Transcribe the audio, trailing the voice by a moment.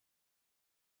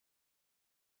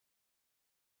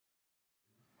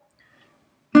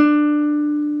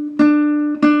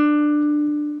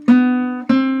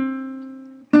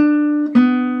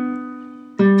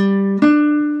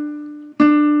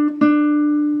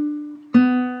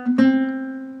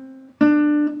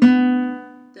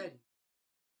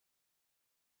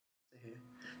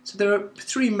So there are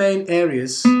three main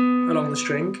areas along the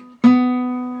string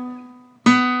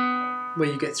where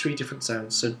you get three different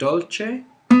sounds. So dolce,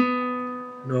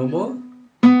 normal,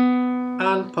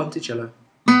 and ponticello,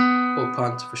 or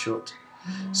pont for short.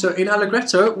 So in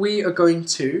Allegretto we are going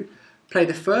to play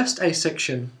the first A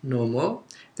section normal,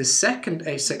 the second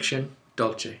A section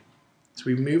dolce. So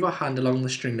we move our hand along the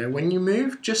string. Now when you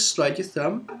move, just slide your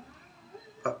thumb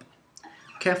up.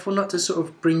 Careful not to sort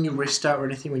of bring your wrist out or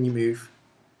anything when you move.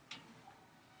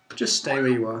 Just stay where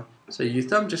you are. So your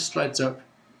thumb just slides up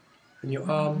and your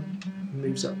arm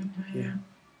moves up here.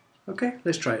 Okay,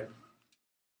 let's try it.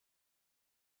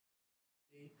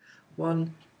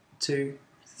 1, 2,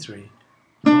 3.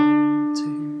 1,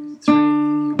 2, 3.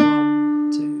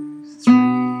 1, 2, 3.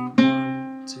 1,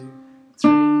 2,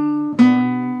 3.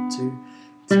 1, 2,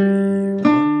 3.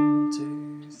 1, 2,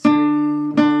 3.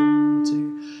 1,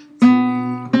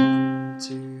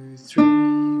 2, 3.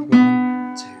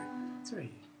 1, 2, 3.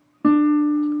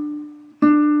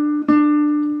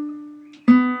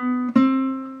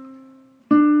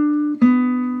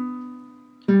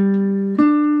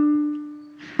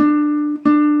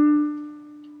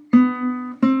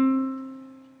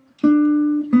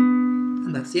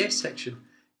 And that's the A section.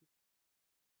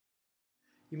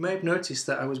 You may have noticed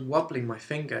that I was wobbling my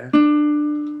finger.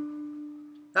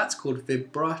 That's called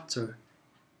vibrato.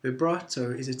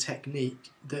 Vibrato is a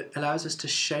technique that allows us to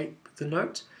shape the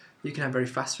note. You can have very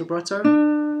fast vibrato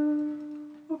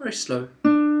or very slow.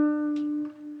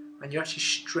 And you're actually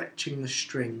stretching the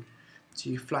string. So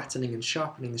you're flattening and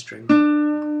sharpening the string,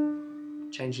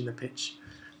 changing the pitch.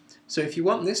 So if you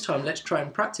want this time, let's try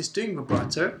and practice doing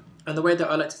vibrato. And the way that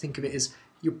I like to think of it is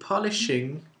you're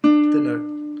polishing the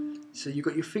note. So you've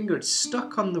got your finger, it's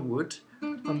stuck on the wood,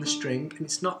 on the string, and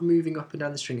it's not moving up and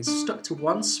down the string. It's stuck to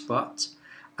one spot,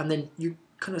 and then you're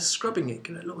kind of scrubbing it,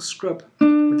 get a little scrub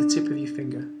with the tip of your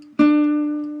finger.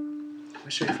 I'll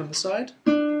show you from the side.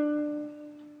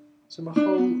 So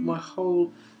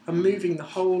I'm moving the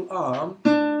whole arm,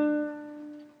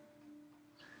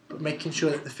 but making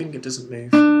sure that the finger doesn't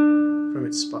move from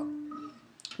its spot.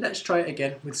 Let's try it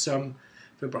again with some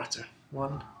vibrato.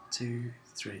 1, 2,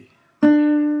 3. So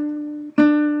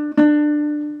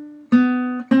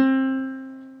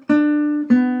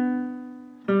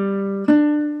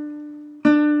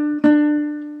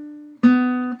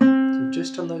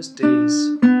just on those Ds.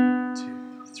 2,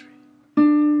 3.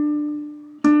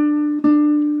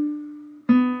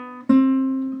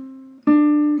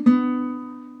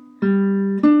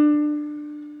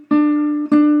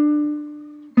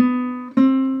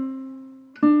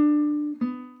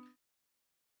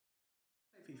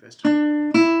 First.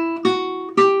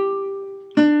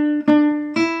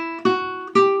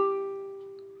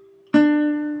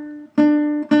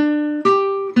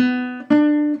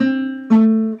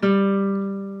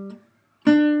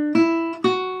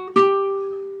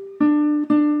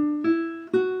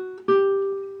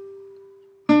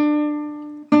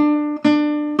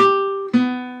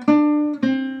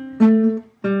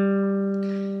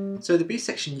 So the B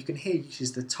section you can hear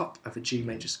uses the top of a G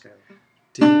major scale.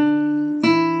 D, E,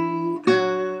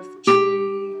 F, G,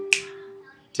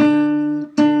 D, D,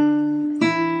 E,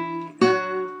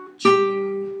 F, G.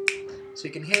 So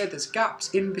you can hear there's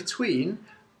gaps in between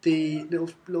the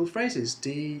little phrases.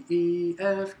 D, E,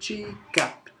 F, G,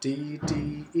 gap. D,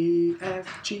 D, E,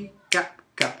 F, G, gap,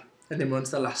 gap. And then we're on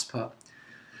to the last part.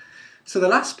 So the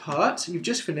last part you've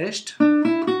just finished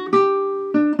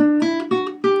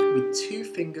with two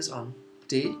fingers on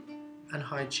D and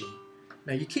high G.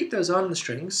 Now you keep those on the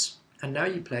strings, and now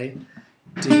you play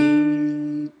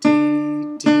D,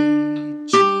 D, D,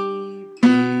 G, B.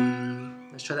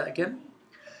 Let's try that again.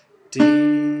 D,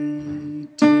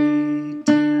 D,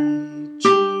 D, G,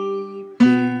 B.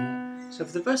 So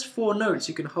for the first four notes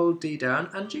you can hold D down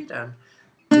and G down.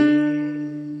 D,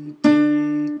 D,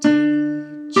 D,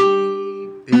 G,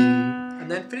 B. And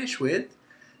then finish with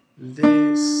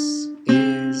this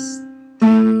is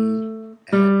the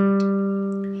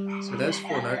end. So those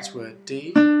four notes were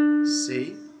D,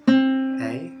 C,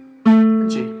 A,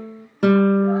 and G.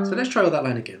 So let's try all that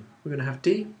line again. We're going to have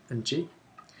D and G.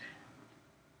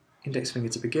 Index finger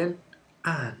to begin,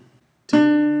 and D,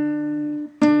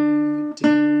 D, D,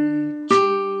 G,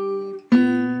 B.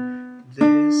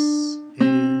 This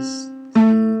is the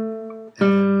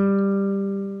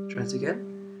end. Try it again.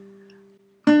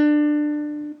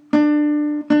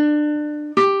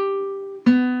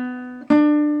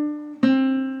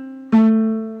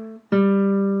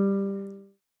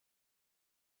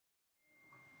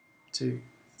 Two,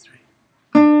 three.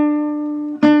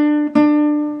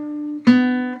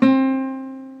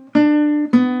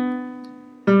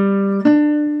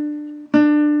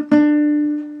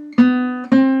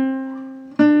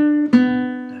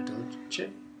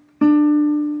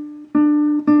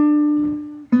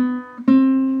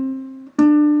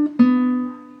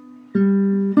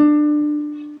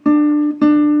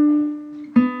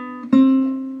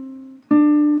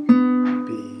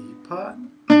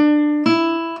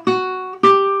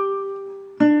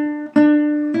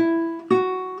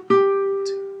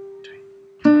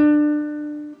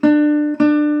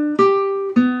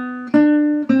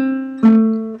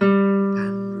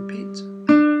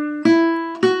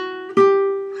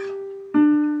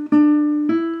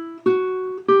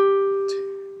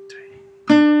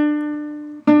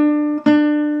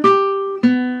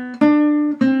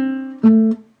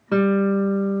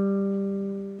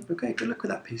 Okay, good luck with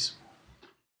that piece.